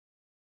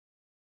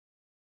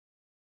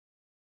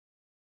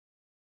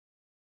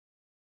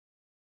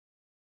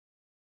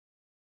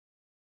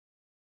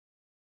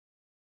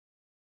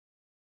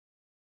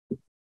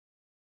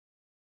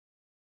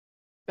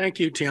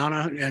Thank you,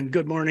 Tiana, and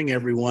good morning,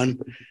 everyone.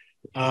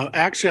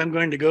 Actually, I'm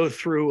going to go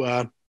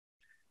through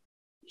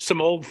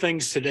some old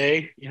things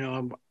today.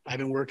 I've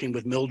been working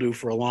with mildew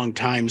for a long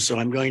time, so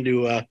I'm going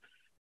to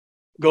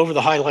go over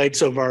the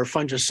highlights of our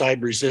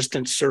fungicide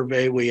resistance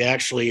survey. We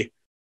actually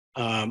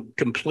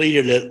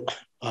completed it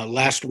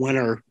last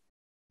winter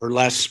or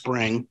last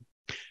spring.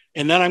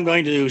 And then I'm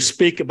going to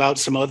speak about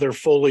some other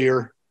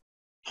foliar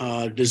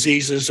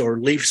diseases or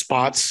leaf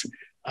spots,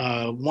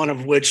 one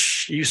of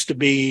which used to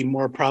be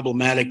more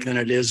problematic than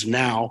it is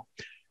now,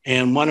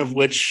 and one of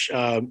which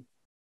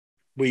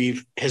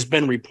has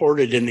been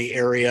reported in the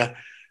area,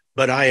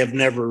 but I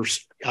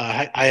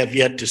have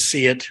yet to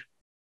see it,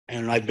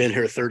 and I've been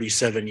here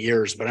 37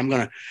 years. But I'm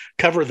going to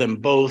cover them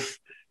both,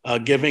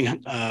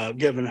 given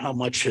how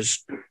much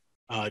is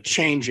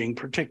changing,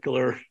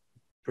 particularly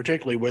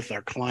with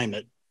our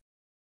climate.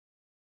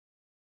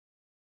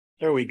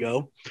 There we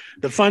go.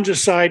 The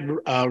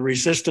fungicide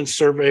resistance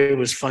survey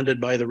was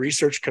funded by the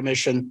Research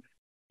Commission,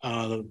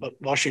 the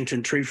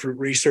Washington Tree Fruit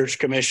Research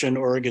Commission,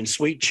 Oregon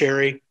Sweet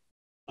Cherry,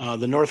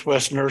 the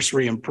Northwest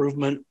Nursery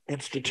Improvement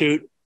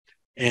Institute,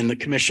 and the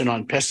Commission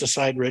on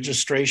Pesticide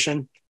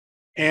Registration.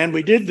 And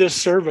we did this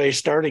survey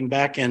starting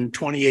back in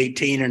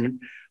 2018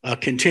 and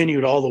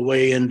continued all the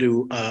way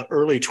into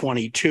early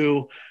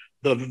 22.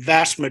 The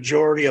vast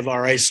majority of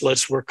our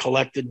isolates were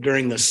collected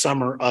during the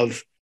summer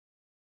of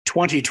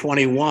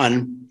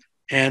 2021,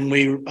 and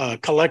we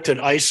collected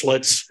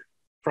isolates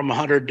from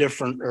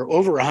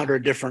over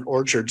 100 different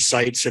orchard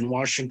sites in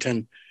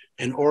Washington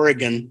and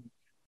Oregon,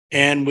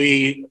 and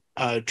we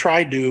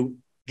tried to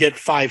get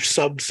 5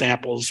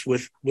 subsamples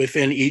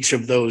within each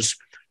of those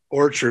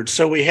orchards.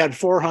 So we had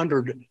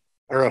 400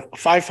 or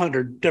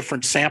 500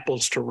 different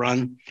samples to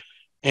run.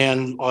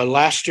 And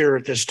last year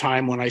at this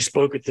time, when I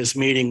spoke at this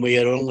meeting, we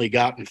had only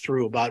gotten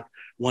through about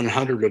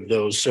 100 of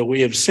those. So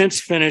we have since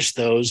finished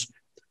those.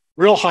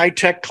 Real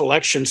high-tech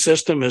collection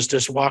system is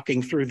just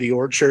walking through the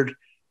orchard,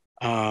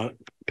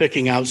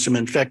 picking out some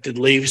infected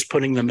leaves,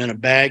 putting them in a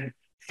bag,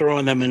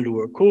 throwing them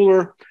into a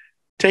cooler,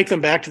 take them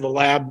back to the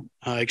lab,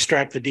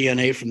 extract the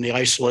DNA from the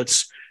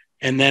isolates,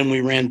 and then we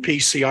ran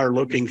PCR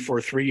looking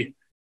for three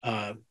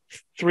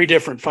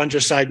different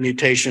fungicide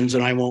mutations,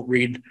 and I won't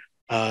read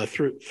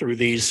through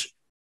these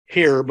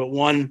here, but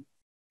one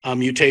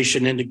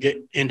mutation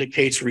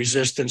indicates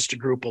resistance to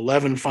group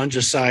 11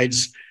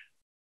 fungicides,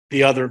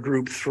 the other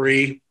group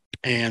 3,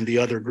 and the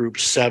other group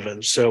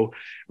 7. So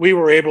we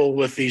were able,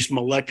 with these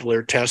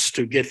molecular tests,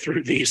 to get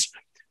through these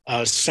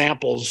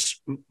samples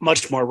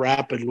much more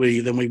rapidly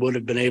than we would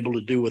have been able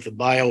to do with a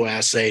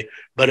bioassay,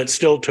 but it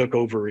still took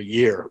over a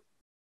year.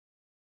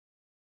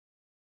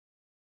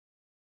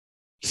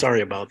 Sorry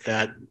about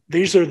that.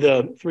 These are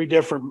the 3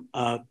 different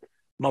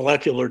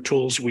molecular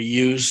tools we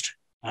used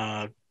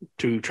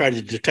to try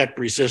to detect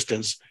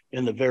resistance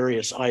in the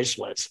various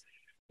isolates.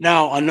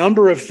 Now, a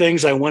number of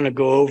things I want to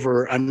go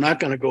over. I'm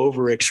not going to go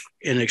over in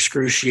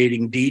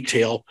excruciating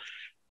detail,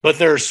 but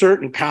there are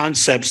certain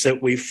concepts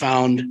that we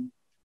found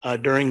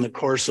during the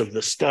course of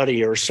the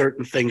study, or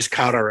certain things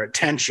caught our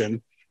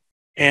attention.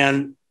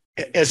 And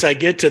as I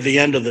get to the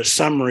end of the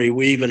summary,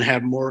 we even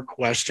have more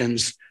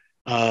questions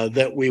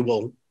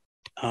that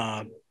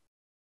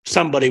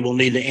somebody will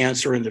need to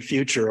answer in the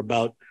future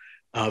about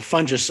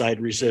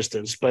fungicide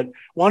resistance. But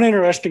one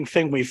interesting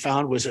thing we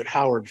found was at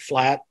Howard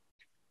Flat.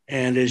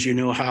 And as you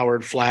know,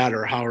 Howard Flat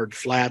or Howard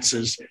Flats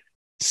is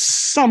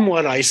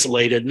somewhat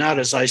isolated, not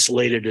as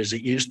isolated as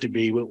it used to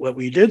be. But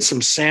we did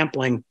some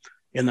sampling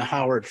in the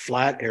Howard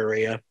Flat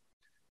area.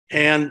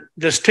 And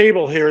this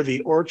table here,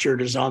 the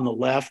orchard is on the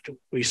left.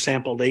 We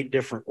sampled 8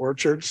 different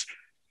orchards.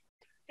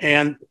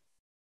 And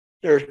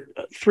there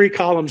are 3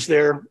 columns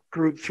there,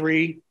 group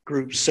 3,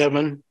 group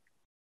 7,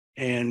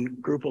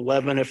 and group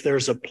 11. If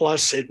there's a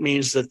plus, it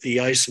means that the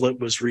isolate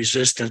was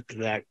resistant to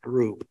that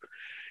group.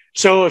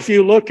 So if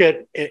you look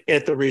at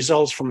the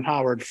results from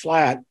Howard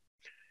Flat,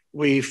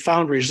 we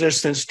found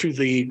resistance to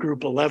the group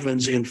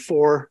 11s in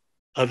 4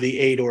 of the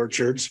 8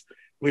 orchards.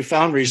 We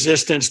found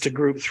resistance to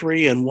group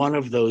 3 in 1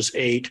 of those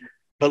 8,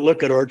 but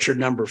look at orchard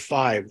number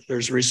 5.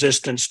 There's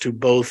resistance to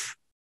both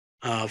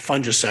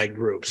fungicide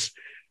groups.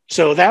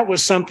 So that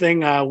was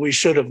something we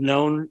should have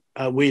known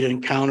we'd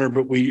encounter,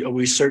 but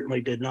we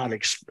certainly did not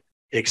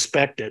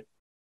expect it.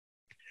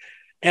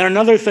 And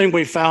another thing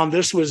we found,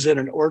 this was in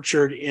an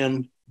orchard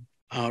in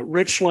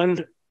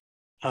Richland.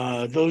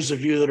 Those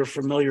of you that are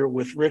familiar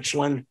with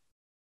Richland,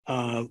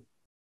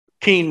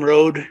 Keene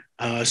Road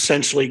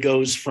essentially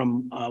goes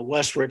from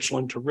West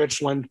Richland to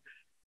Richland.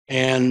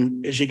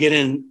 And as you get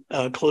in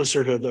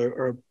closer to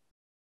or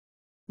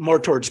more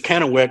towards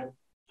Kennewick,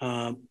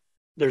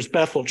 there's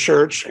Bethel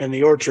Church, and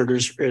the orchard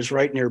is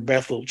right near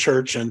Bethel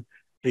Church, and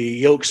the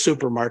Yoke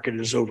supermarket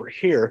is over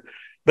here.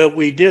 But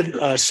we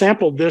did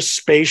sample this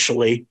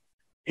spatially.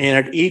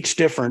 And at each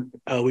different,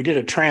 we did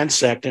a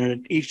transect, and at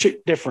each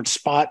different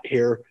spot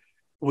here,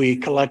 we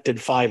collected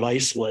 5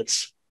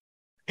 isolates.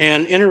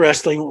 And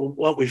interesting,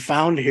 what we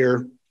found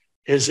here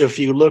is if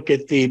you look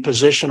at the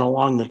position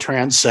along the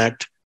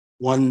transect,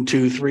 1,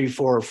 2, 3,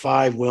 4,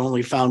 5, we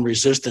only found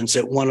resistance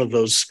at one of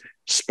those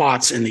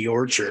spots in the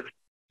orchard.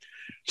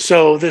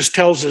 So this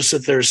tells us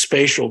that there's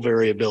spatial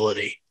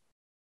variability.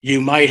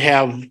 You might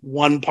have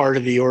one part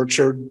of the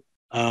orchard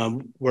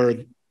where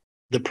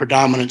the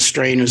predominant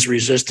strain is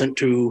resistant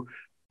to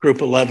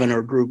group 11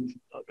 or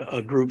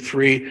group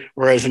 3,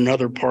 whereas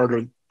another part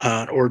of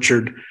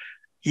orchard,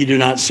 you do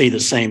not see the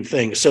same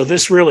thing. So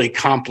this really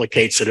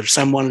complicates it. If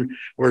someone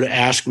were to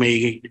ask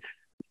me,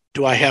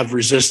 do I have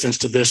resistance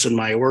to this in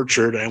my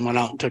orchard? And I went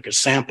out and took a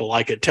sample,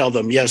 I could tell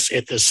them, yes,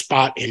 at this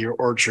spot in your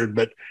orchard,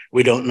 but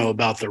we don't know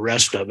about the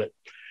rest of it.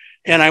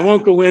 And I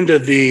won't go into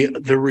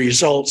the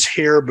results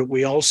here, but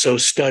we also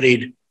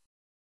studied,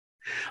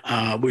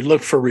 we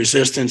looked for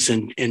resistance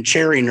in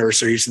cherry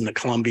nurseries in the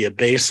Columbia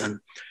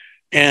Basin.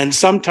 And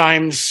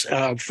sometimes,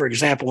 for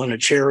example, in a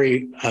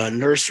cherry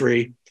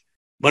nursery,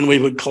 when we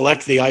would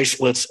collect the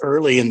isolates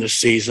early in the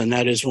season,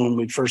 that is when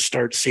we first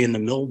start seeing the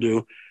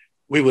mildew,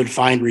 we would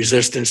find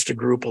resistance to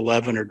group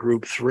 11 or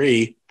group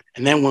 3.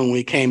 And then when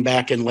we came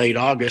back in late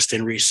August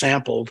and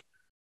resampled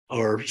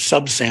or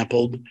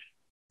subsampled,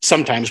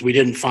 sometimes we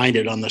didn't find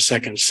it on the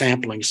second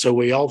sampling. So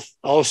we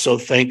also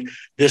think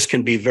this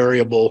can be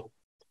variable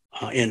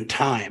in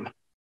time.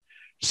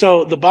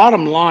 So the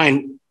bottom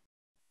line,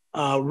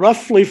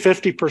 roughly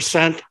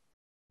 50%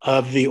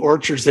 of the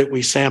orchards that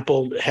we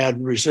sampled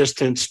had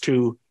resistance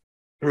to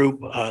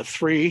group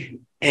 3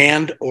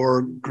 and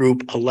or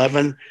group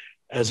 11.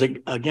 As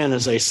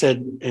I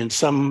said, in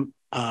some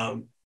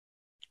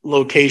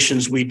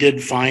locations, we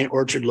did find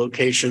orchard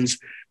locations,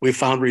 we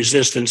found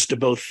resistance to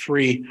both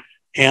 3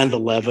 and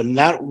 11.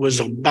 That was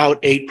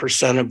about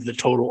 8% of the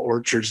total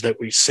orchards that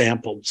we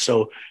sampled.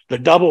 So the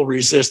double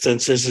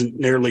resistance isn't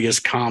nearly as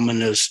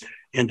common as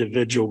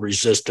individual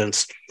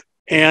resistance.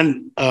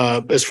 And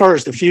as far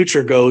as the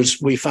future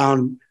goes, we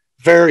found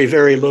very,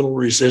 very little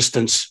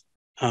resistance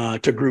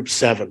to group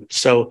 7.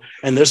 So,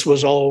 and this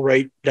was all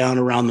right down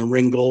around the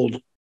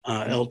Ringgold,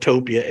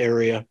 Eltopia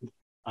area,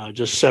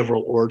 just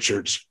several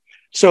orchards.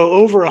 So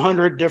over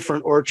 100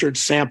 different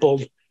orchards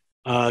sampled.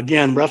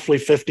 Again, roughly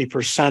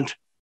 50%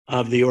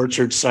 of the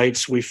orchard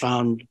sites, we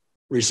found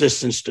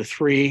resistance to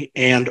 3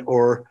 and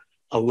or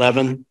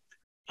 11.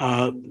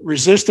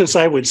 Resistance,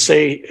 I would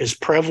say, is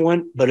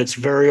prevalent, but it's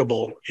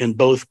variable in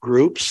both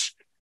groups.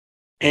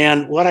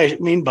 And what I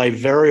mean by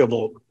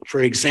variable, for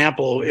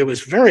example, it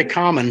was very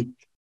common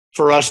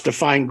for us to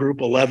find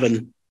group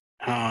 11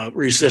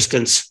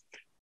 resistance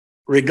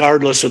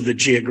regardless of the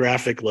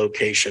geographic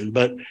location.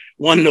 But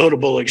one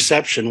notable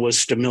exception was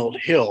Stamilt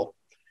Hill.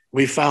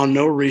 We found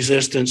no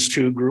resistance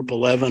to group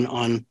 11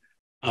 on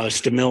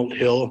Stamilt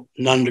Hill,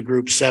 none to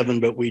group 7,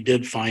 but we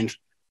did find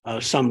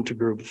some to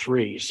group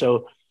 3.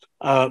 So,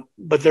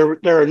 but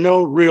there are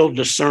no real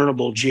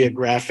discernible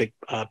geographic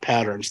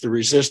patterns. The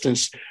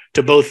resistance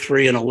to both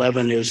 3 and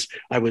 11 is,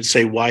 I would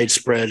say,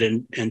 widespread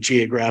and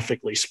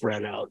geographically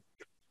spread out.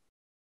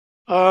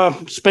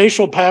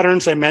 Spatial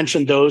patterns, I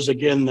mentioned those.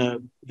 Again,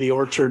 the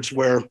orchard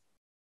where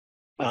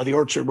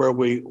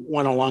we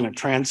went along a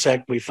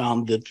transect, we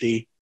found that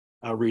the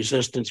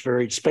resistance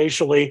varied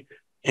spatially.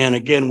 And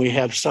again, we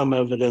have some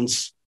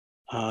evidence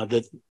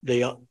that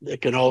they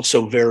can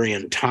also vary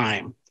in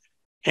time.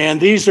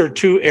 And these are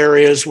two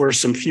areas where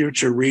some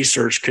future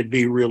research could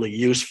be really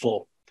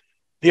useful.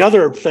 The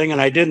other thing, and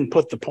I didn't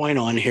put the point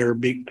on here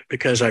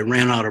because I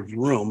ran out of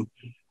room,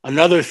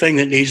 another thing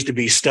that needs to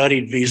be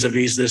studied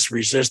vis-a-vis this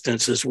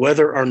resistance is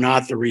whether or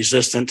not the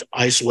resistant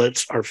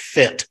isolates are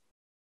fit,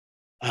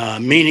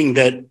 meaning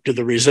that do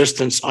the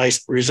resistant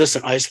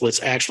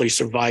isolates actually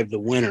survive the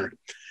winter?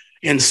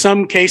 In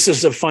some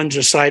cases of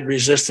fungicide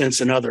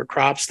resistance in other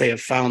crops, they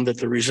have found that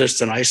the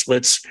resistant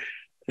isolates,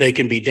 they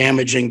can be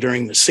damaging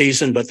during the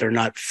season, but they're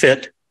not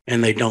fit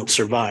and they don't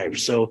survive.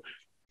 So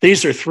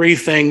these are three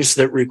things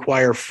that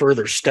require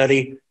further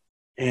study,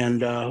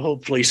 and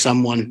hopefully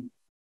someone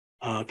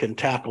can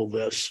tackle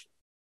this.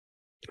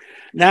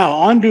 Now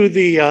on to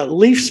the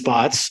leaf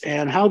spots,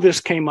 and how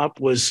this came up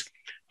was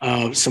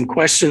some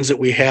questions that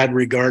we had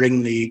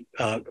regarding the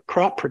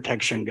crop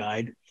protection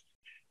guide.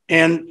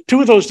 And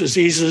two of those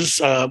diseases,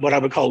 what I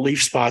would call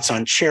leaf spots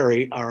on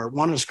cherry, are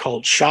one is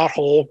called shot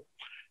hole,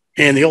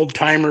 and the old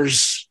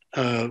timers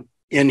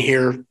in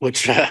here,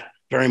 which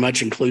very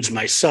much includes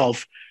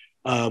myself,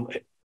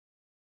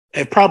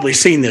 have probably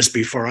seen this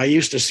before. I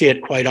used to see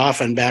it quite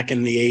often back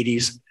in the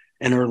 80s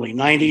and early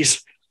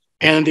 90s.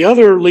 And the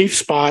other leaf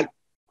spot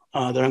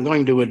that I'm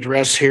going to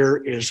address here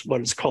is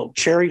what is called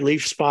cherry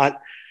leaf spot.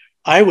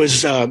 I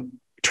was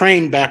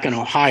trained back in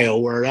Ohio,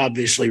 where it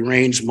obviously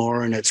rains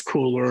more and it's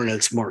cooler and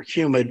it's more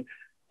humid.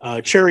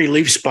 Cherry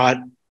leaf spot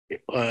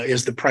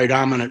is the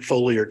predominant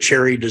foliar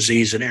cherry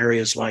disease in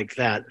areas like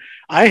that.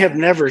 I have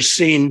never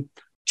seen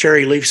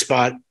cherry leaf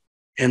spot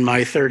in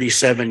my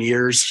 37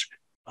 years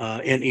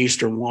in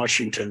Eastern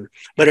Washington,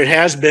 but it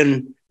has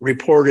been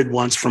reported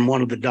once from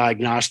one of the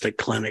diagnostic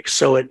clinics.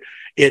 So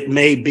it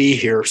may be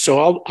here.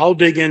 So I'll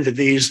dig into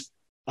these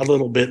a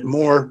little bit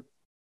more.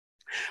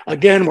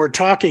 Again, we're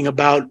talking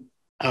about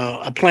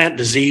a plant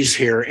disease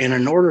here. And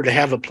in order to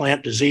have a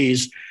plant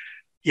disease,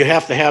 you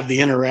have to have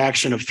the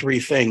interaction of three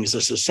things: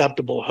 a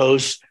susceptible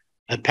host,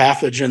 a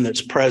pathogen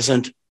that's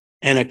present,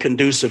 and a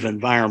conducive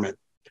environment.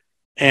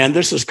 And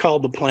this is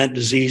called the plant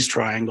disease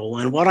triangle.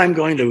 And what I'm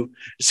going to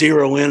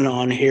zero in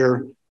on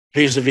here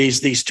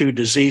vis-a-vis these two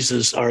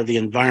diseases are the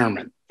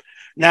environment.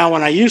 Now,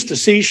 when I used to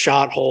see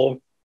shot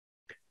hole,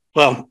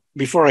 well,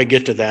 before I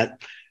get to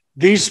that,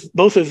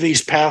 both of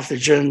these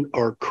pathogens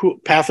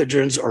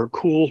are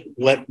cool,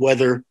 wet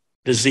weather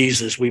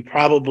diseases. We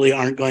probably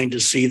aren't going to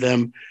see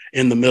them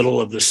in the middle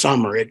of the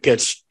summer. It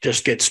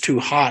just gets too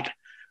hot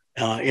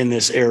in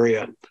this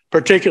area,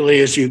 particularly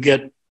as you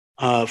get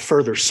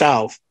further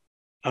south.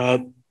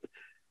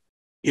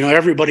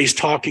 Everybody's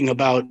talking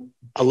about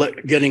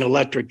getting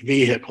electric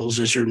vehicles.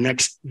 Is your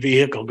next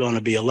vehicle going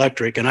to be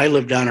electric? And I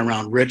live down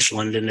around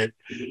Richland, and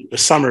the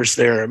summers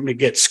there, it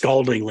gets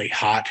scaldingly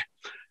hot.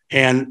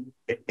 And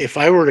if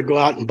I were to go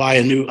out and buy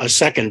a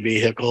second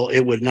vehicle,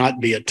 it would not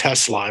be a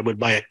Tesla. I would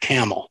buy a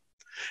Camel.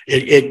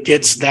 It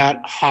gets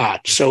that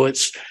hot. So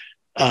it's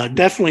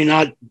definitely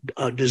not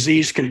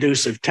disease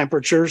conducive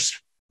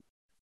temperatures.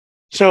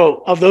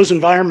 So of those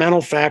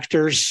environmental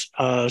factors,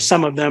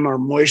 some of them are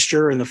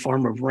moisture in the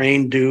form of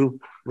rain, dew,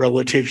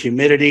 relative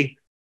humidity,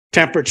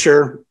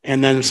 temperature,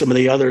 and then some of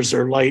the others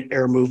are light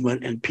air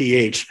movement and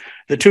pH.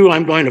 The two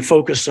I'm going to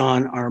focus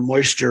on are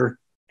moisture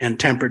and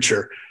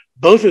temperature.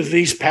 Both of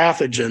these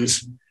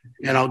pathogens,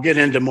 and I'll get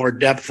into more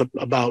depth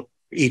about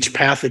each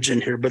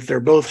pathogen here, but they're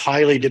both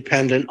highly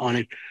dependent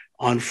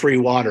on free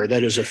water.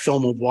 That is a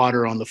film of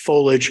water on the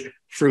foliage,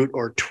 fruit,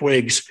 or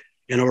twigs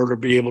in order to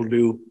be able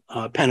to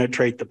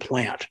penetrate the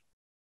plant.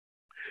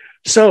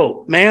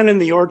 So man in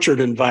the orchard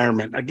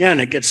environment, again,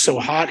 it gets so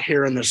hot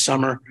here in the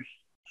summer,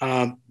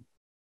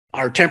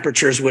 our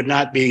temperatures would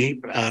not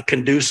be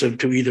conducive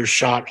to either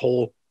shot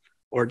hole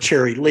or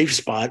cherry leaf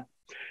spot.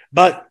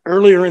 But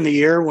earlier in the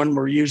year when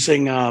we're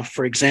using,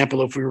 for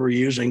example, if we were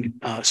using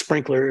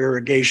sprinkler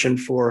irrigation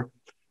for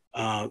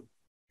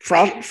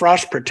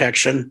frost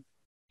protection,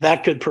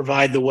 that could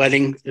provide the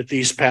wetting that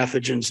these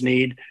pathogens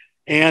need.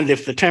 And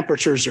if the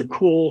temperatures are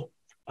cool,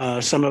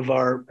 some of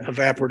our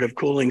evaporative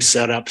cooling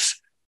setups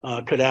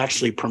could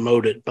actually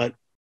promote it. But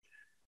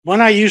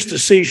when I used to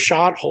see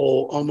shot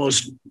hole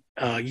almost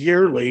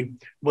yearly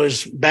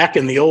was back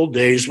in the old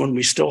days when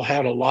we still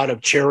had a lot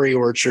of cherry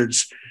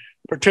orchards,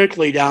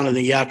 particularly down in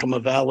the Yakima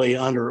Valley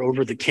under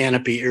over the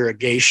canopy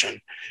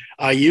irrigation.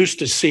 I used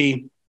to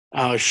see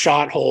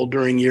shot hole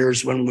during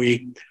years when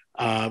we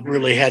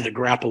really had to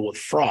grapple with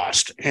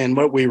frost. And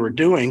what we were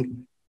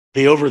doing,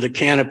 the over the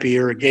canopy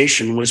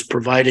irrigation was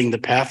providing the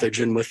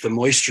pathogen with the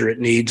moisture it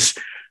needs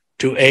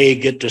to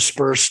get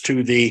dispersed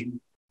to the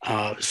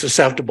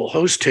susceptible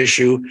host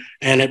tissue,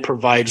 and it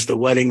provides the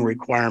wetting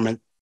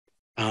requirement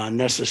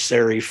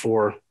necessary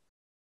for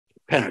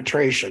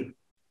penetration.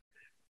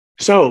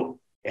 So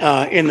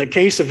in the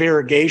case of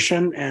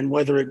irrigation, and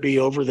whether it be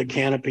over the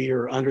canopy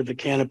or under the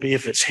canopy,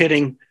 if it's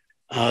hitting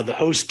the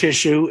host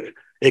tissue,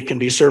 it can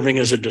be serving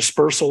as a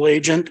dispersal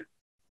agent,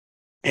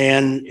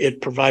 and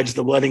it provides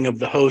the wetting of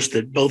the host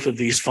that both of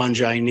these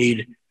fungi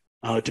need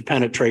to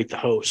penetrate the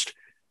host.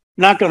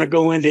 Not going to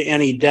go into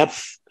any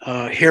depth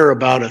here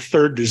about a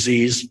third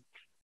disease.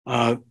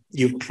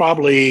 You've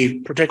probably,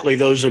 particularly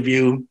those of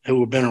you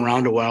who have been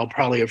around a while,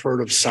 probably have heard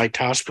of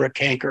Cytospora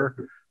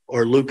canker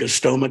or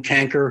Leucostoma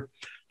canker.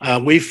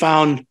 We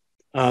found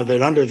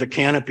that under the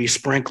canopy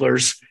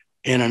sprinklers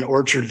in an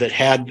orchard that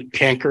had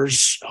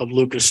cankers of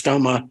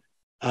Leucostoma,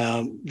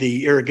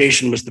 the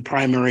irrigation was the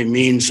primary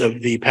means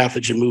of the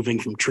pathogen moving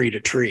from tree to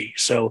tree.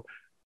 So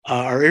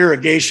our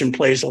irrigation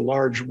plays a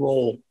large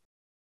role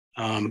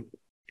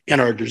in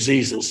our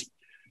diseases.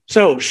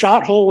 So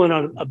shot hole in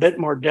a bit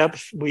more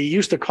depth, we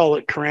used to call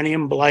it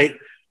coronium blight.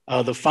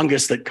 The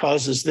fungus that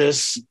causes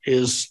this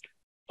is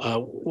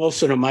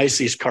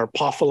Wilsonomyces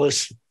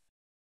carpophilus.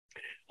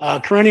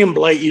 Coronium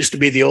blight used to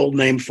be the old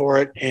name for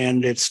it,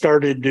 and it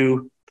started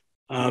to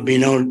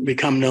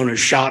become known as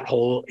shot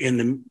hole in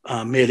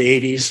the mid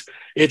 80s.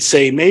 It's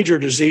a major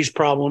disease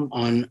problem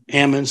on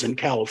almonds in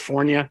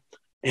California,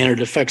 and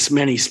it affects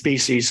many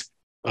species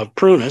of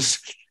prunus.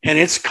 And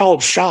it's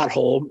called shot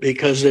hole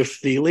because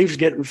if the leaves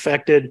get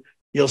infected,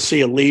 you'll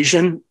see a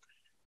lesion.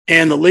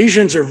 And the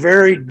lesions are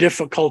very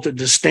difficult to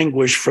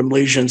distinguish from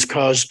lesions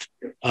caused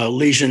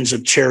lesions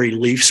of cherry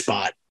leaf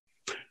spot.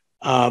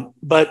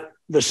 But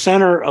the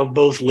center of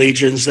both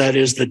lesions, that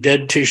is the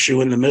dead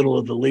tissue in the middle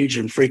of the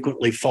lesion,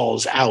 frequently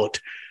falls out,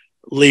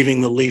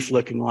 leaving the leaf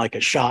looking like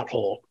a shot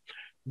hole.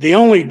 The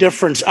only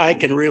difference I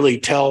can really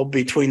tell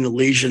between the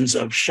lesions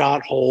of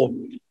shot hole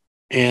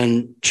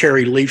and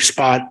cherry leaf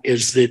spot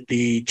is that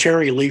the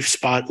cherry leaf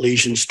spot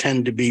lesions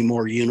tend to be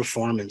more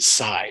uniform in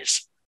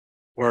size,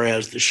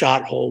 whereas the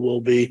shot hole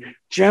will be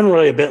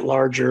generally a bit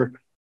larger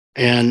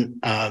and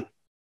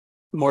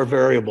more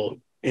variable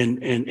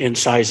in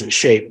size and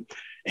shape.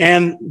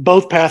 And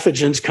both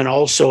pathogens can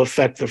also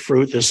affect the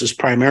fruit. This is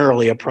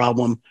primarily a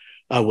problem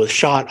with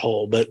shot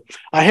hole, but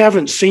I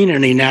haven't seen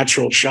any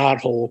natural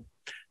shot hole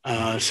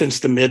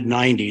since the mid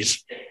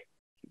 90s,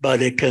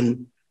 but it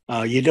can,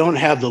 you don't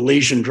have the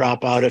lesion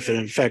drop out if it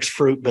infects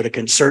fruit, but it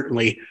can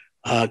certainly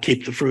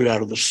keep the fruit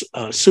out of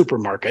the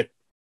supermarket.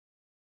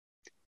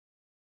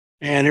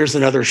 And here's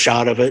another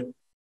shot of it.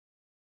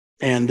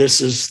 And this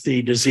is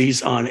the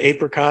disease on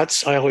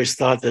apricots. I always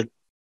thought that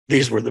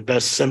these were the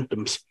best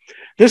symptoms.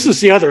 This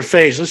is the other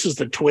phase. This is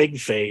the twig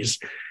phase.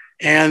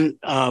 And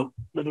the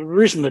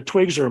reason the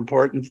twigs are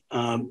important,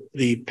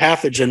 the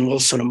pathogen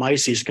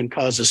Wilsonomyces can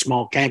cause a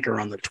small canker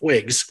on the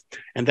twigs,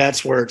 and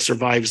that's where it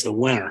survives the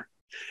winter.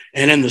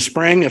 And in the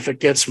spring, if it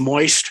gets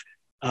moist,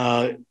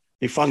 the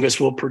fungus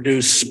will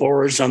produce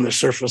spores on the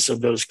surface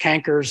of those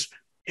cankers,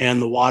 and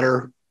the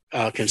water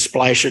can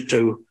splash it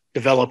to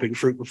developing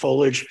fruit and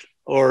foliage.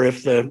 Or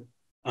if the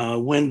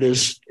wind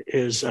is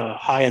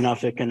high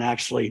enough, it can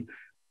actually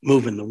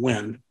move in the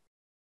wind.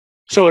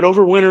 So it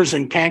overwinters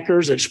in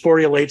cankers, it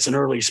sporulates in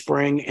early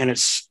spring, and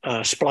it's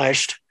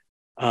splashed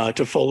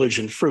to foliage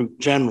and fruit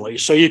generally.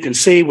 So you can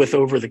see with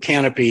over the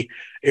canopy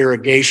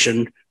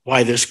irrigation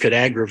why this could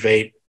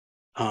aggravate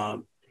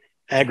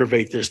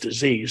this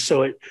disease.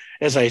 So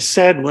as I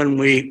said, when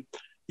we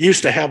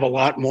used to have a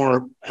lot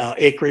more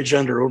acreage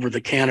under over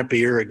the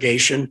canopy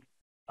irrigation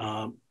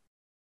of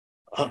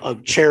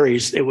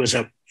cherries, it was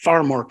a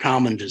far more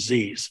common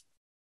disease.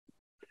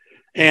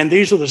 And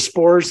these are the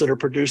spores that are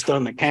produced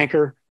on the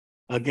canker.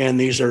 Again,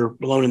 these are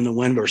blown in the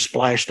wind or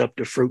splashed up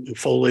to fruit and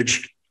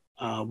foliage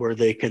where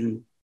they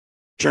can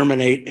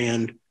germinate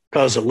and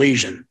cause a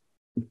lesion.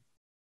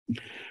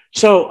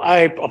 So I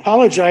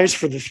apologize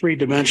for the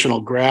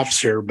three-dimensional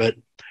graphs here, but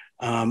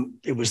I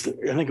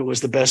think it was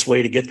the best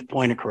way to get the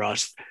point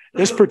across.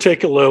 This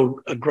particular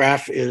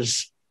graph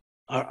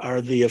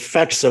are the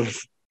effects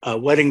of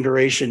wetting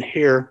duration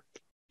here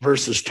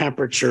versus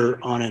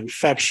temperature on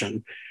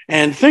infection.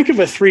 And think of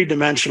a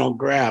three-dimensional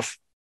graph.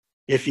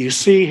 If you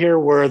see here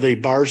where the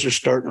bars are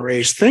starting to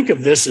raise, think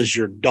of this as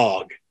your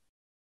dog.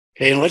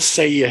 Okay, and let's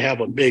say you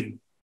have a big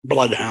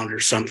bloodhound or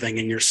something,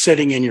 and you're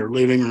sitting in your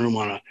living room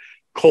on a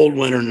cold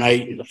winter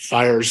night, and the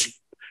fire's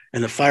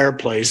in the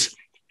fireplace,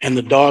 and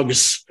the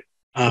dog's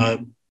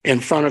in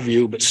front of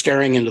you, but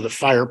staring into the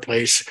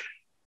fireplace,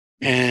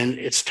 and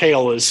its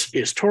tail is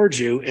towards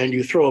you, and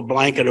you throw a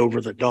blanket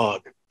over the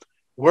dog.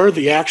 Where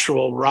the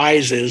actual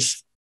rise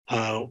is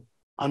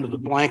under the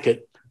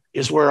blanket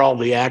is where all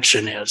the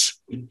action is.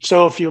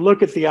 So if you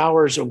look at the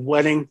hours of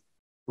wetting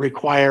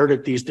required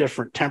at these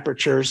different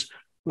temperatures,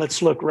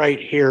 let's look right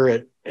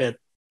here at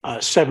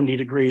 70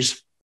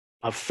 degrees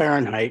of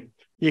Fahrenheit.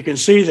 You can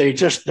see they're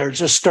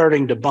just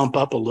starting to bump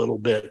up a little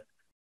bit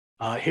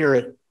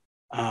here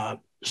at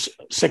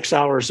 6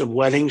 hours of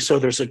wetting. So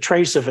there's a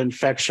trace of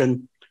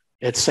infection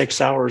at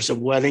 6 hours of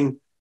wetting.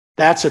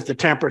 That's at the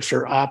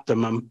temperature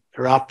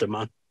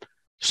optima.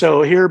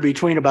 So here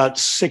between about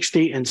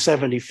 60 and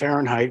 70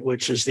 Fahrenheit,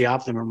 which is the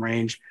optimum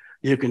range,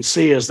 you can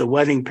see as the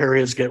wetting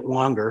periods get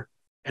longer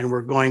and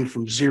we're going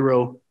from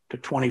 0 to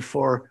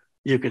 24,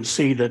 you can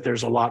see that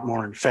there's a lot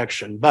more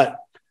infection. But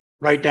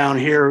right down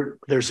here,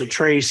 there's a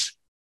trace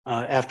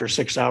after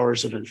 6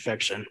 hours of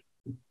infection.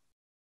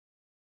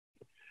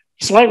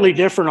 Slightly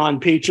different on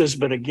peaches,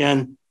 but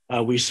again,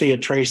 we see a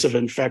trace of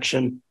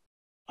infection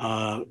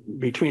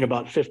between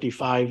about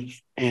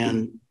 55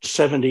 and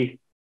 70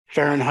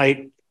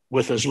 Fahrenheit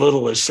with as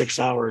little as 6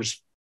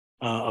 hours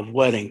of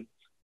wetting.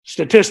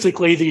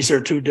 Statistically, these are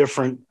two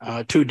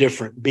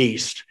different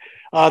beasts.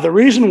 The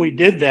reason we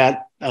did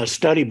that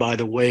study, by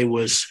the way,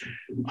 was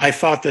I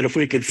thought that if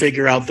we could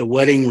figure out the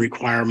wetting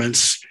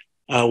requirements,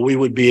 we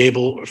would be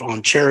able,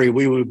 on cherry,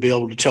 we would be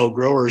able to tell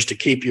growers to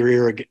keep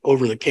your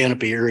over the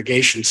canopy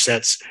irrigation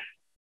sets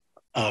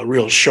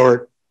real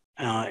short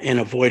and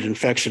avoid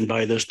infection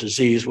by this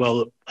disease.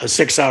 Well, a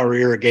 6 hour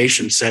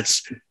irrigation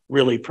set's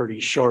really pretty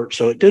short,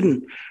 so it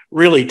didn't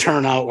really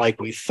turn out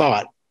like we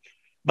thought.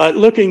 But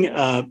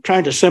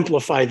trying to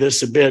simplify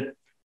this a bit,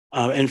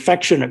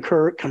 infection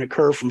can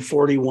occur from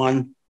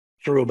 41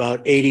 through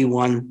about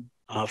 81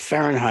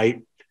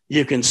 Fahrenheit.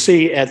 You can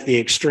see at the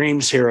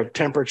extremes here of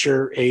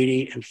temperature,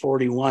 80 and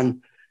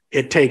 41,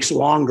 it takes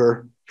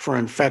longer for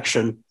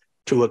infection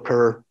to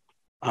occur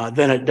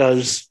than it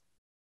does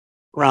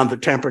around the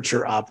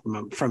temperature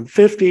optimum. From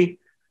 50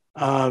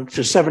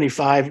 to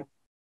 75,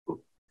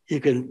 you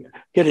can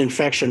get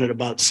infection at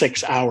about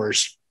 6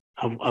 hours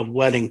of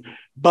wetting,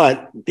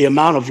 but the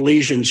amount of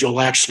lesions you'll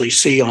actually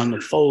see on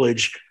the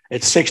foliage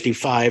at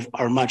 65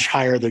 are much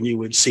higher than you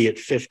would see at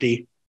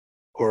 50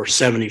 or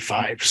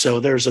 75. So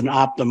there's an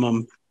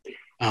optimum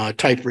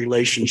type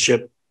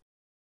relationship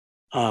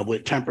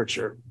with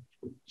temperature.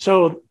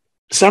 So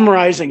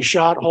summarizing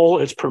shot hole,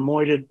 it's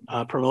promoted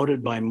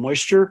by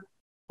moisture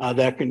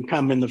that can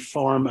come in the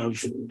form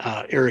of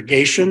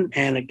irrigation,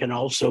 and it can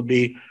also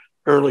be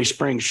early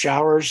spring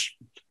showers.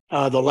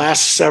 The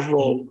last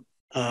several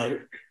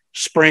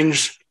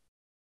springs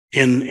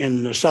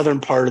in the southern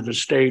part of the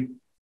state,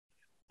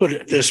 put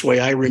it this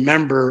way, I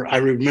remember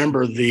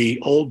the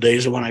old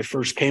days when I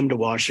first came to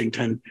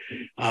Washington.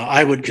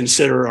 I would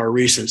consider our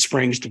recent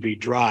springs to be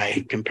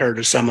dry compared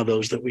to some of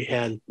those that we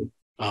had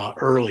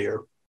earlier.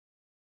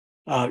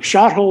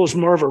 Shot hole is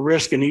more of a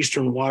risk in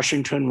eastern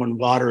Washington when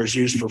water is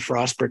used for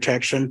frost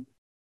protection,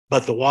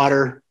 but the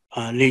water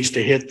needs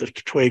to hit the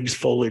twigs,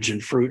 foliage,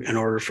 and fruit in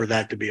order for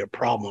that to be a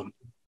problem.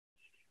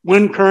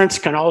 Wind currents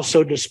can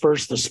also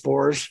disperse the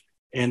spores,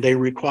 and they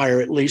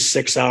require at least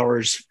 6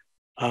 hours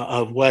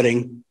of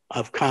wetting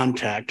of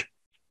contact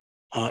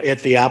at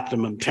the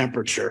optimum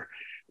temperature.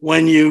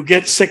 When you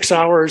get 6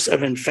 hours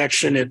of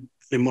infection at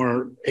the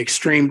more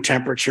extreme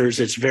temperatures,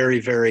 it's very,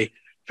 very,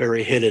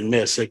 very hit and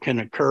miss. It can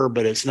occur,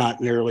 but it's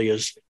not nearly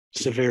as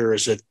severe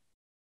as at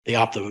the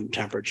optimum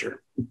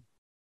temperature.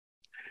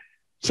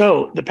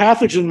 So the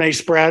pathogen may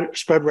spread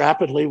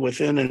rapidly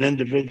within an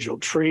individual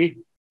tree,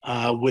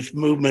 with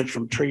movement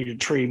from tree to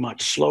tree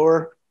much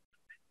slower.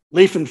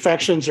 Leaf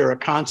infections are a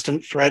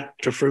constant threat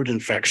to fruit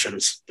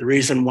infections. The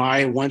reason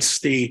why, once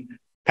the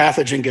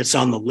pathogen gets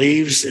on the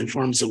leaves and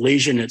forms a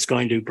lesion, it's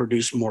going to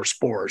produce more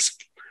spores.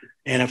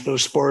 And if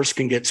those spores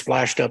can get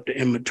splashed up to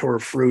immature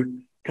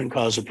fruit, can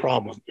cause a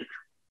problem.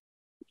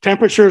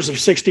 Temperatures of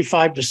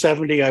 65 to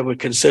 70, I would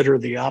consider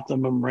the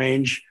optimum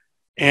range.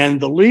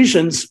 And the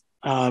lesions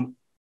in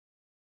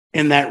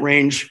that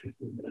range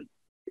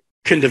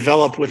can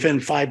develop within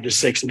 5 to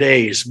 6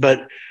 days.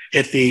 But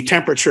at the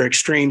temperature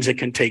extremes, it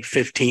can take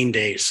 15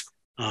 days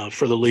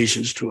for the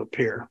lesions to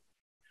appear.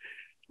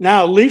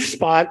 Now, leaf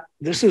spot,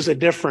 this is a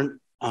different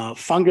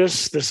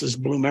fungus. This is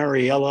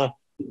Blumeriella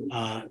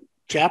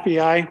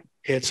jappii.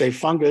 It's a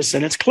fungus,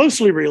 and it's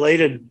closely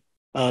related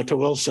to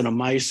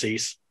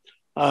Wilsonomyces.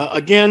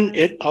 Again,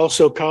 it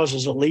also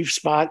causes a leaf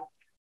spot.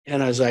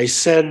 And as I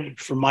said,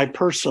 from my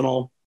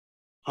personal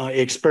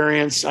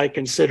experience, I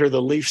consider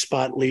the leaf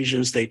spot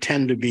lesions, they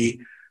tend to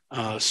be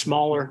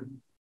smaller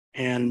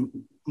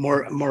and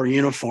more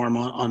uniform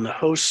on the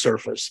host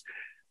surface.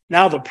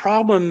 Now, the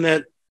problem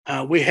that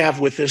we have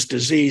with this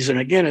disease, and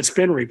again, it's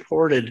been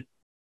reported,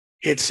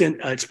 it's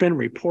been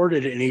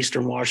reported in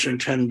Eastern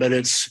Washington, but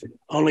it's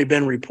only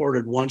been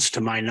reported once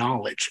to my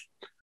knowledge.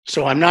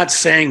 So I'm not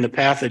saying the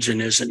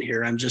pathogen isn't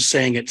here. I'm just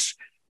saying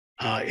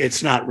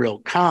it's not real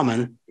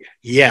common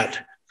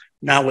yet.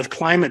 Now, with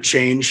climate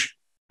change,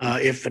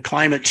 if the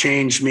climate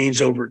change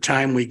means over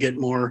time we get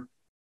more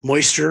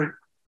moisture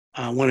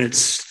when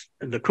it's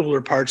the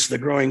cooler parts of the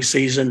growing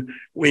season,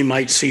 we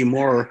might see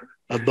more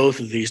of both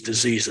of these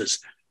diseases.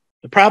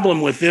 The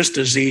problem with this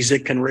disease,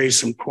 it can raise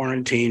some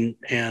quarantine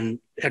and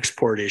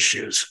export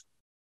issues.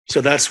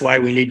 So that's why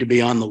we need to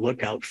be on the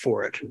lookout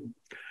for it.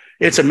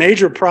 It's a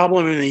major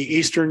problem in the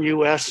eastern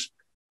U.S.,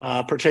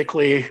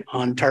 particularly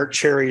on tart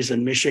cherries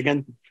in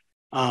Michigan.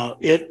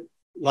 It,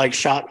 like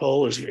shot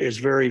hole, is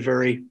very,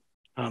 very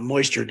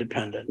moisture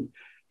dependent.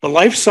 The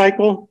life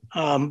cycle,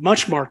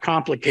 much more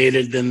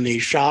complicated than the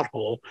shot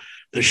hole.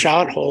 The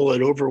shot hole,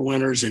 it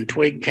overwinters in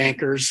twig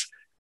cankers.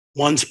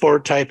 One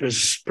spore type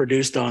is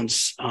produced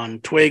on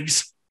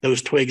twigs.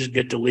 Those twigs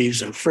get to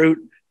leaves and fruit,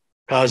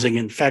 causing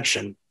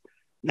infection.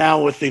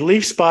 Now, with the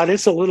leaf spot,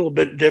 it's a little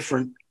bit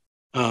different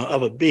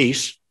of a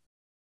beast.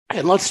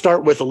 And let's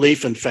start with a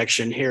leaf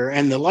infection here.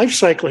 And the life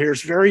cycle here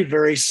is very,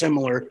 very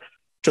similar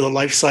to the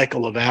life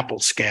cycle of apple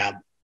scab.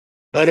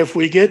 But if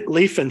we get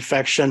leaf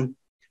infection,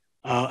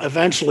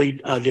 eventually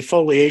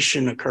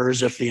defoliation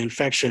occurs if the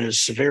infection is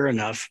severe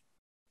enough.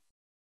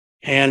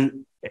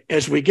 And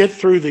as we get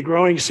through the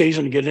growing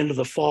season and get into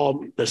the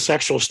fall, the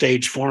sexual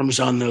stage forms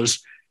on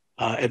those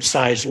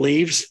abscised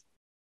leaves.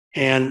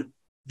 And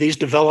these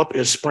develop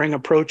as spring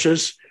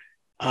approaches.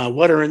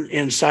 What are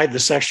inside the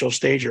sexual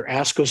stage are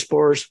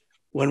ascospores.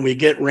 When we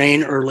get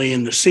rain early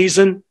in the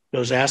season,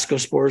 those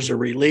ascospores are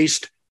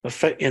released,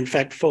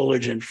 infect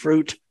foliage and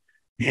fruit,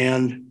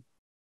 and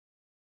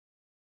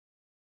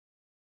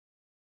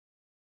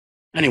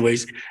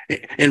anyways,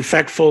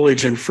 infect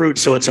foliage and fruit.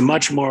 So it's a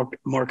much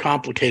more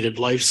complicated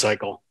life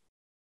cycle.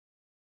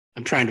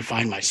 I'm trying to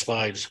find my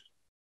slides.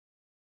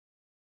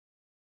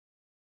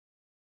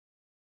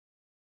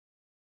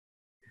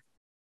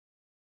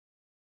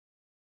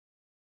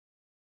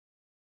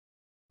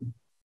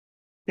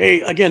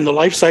 Hey, again, the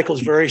life cycle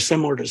is very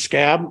similar to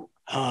scab.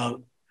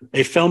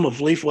 A film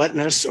of leaf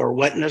wetness or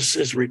wetness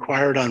is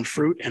required on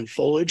fruit and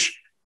foliage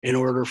in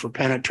order for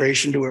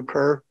penetration to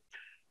occur.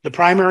 The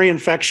primary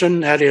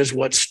infection, that is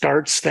what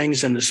starts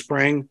things in the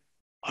spring,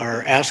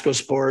 are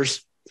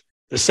ascospores.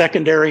 The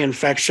secondary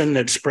infection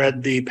that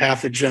spread the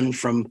pathogen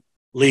from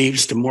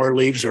leaves to more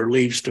leaves or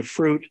leaves to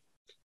fruit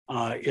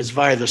is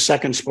via the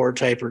second spore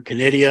type or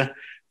conidia.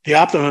 The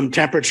optimum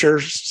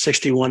temperature,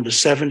 61 to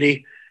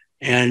 70,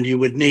 and you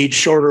would need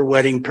shorter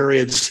wetting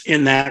periods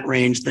in that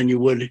range than you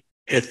would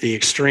at the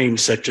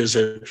extremes, such as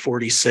at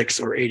 46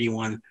 or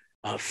 81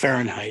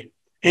 Fahrenheit.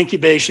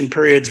 Incubation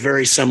periods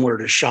very similar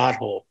to shot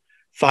hole.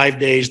 5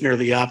 days near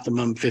the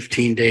optimum,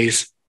 15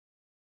 days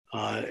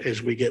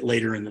as we get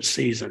later in the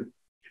season.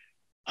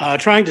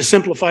 Trying to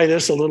simplify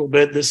this a little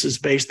bit, this is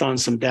based on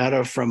some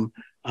data from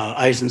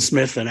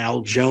Eisensmith and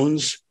Al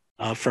Jones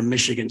from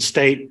Michigan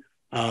State,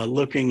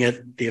 looking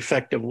at the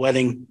effect of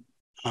wetting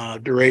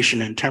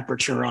duration and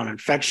temperature on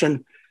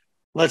infection.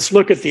 Let's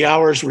look at the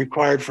hours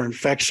required for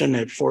infection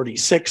at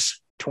 46,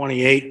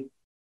 28,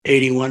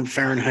 81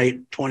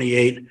 Fahrenheit,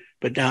 28,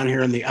 but down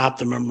here in the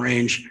optimum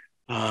range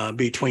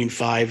between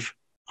 5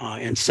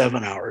 and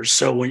 7 hours.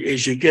 So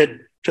as you get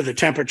to the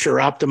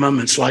temperature optimum,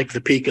 it's like the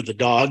peak of the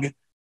dog.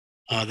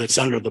 that's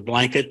under the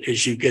blanket.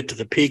 As you get to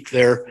the peak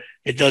there,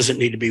 it doesn't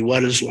need to be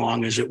wet as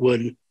long as it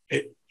would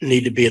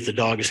need to be at the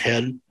dog's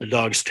head, the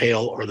dog's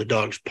tail, or the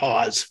dog's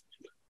paws.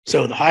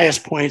 So the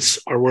highest points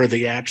are where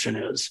the action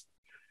is.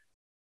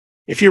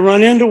 If you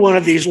run into one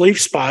of these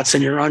leaf spots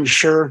and you're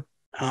unsure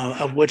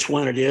of which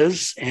one it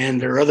is,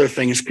 and there are other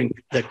things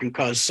that can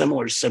cause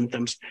similar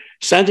symptoms,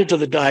 send it to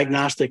the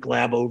diagnostic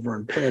lab over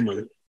in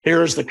Pullman.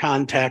 Here is the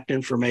contact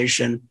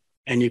information,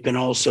 and you can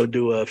also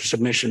do a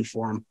submission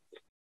form,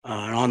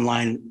 an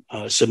online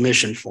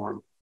submission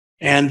form.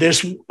 And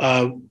this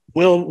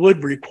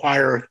would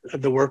require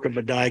the work of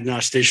a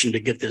diagnostician to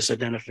get this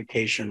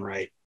identification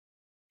right.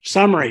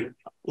 Summary: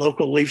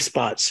 local leaf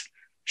spots.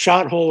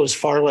 Shot hole is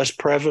far less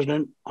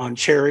prevalent on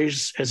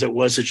cherries as it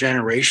was a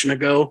generation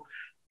ago.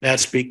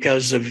 That's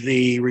because of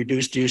the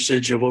reduced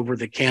usage of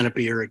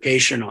over-the-canopy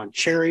irrigation on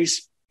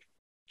cherries.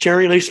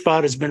 Cherry leaf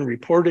spot has been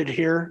reported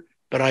here,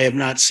 but I have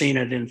not seen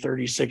it in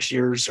 36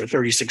 years or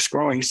 36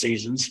 growing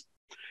seasons.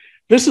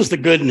 This is the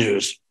good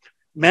news.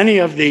 Many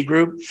of the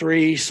group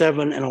 3,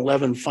 7, and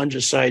 11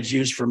 fungicides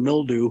used for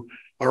mildew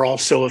are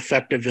also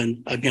effective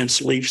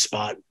against leaf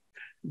spot,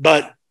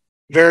 but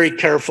very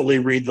carefully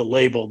read the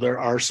label. There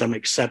are some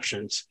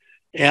exceptions,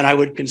 and I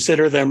would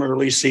consider them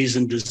early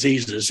season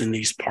diseases in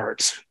these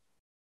parts.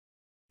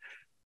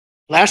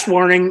 Last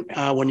warning,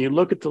 when you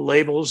look at the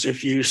labels,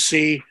 if you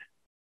see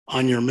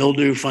on your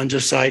mildew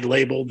fungicide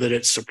label that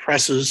it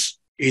suppresses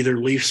either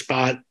leaf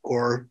spot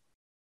or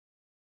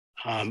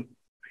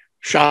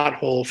shot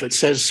hole, if it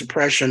says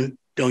suppression,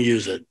 don't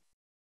use it.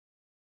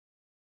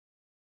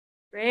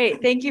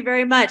 Great, thank you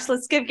very much.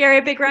 Let's give Gary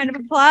a big round of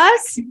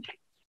applause.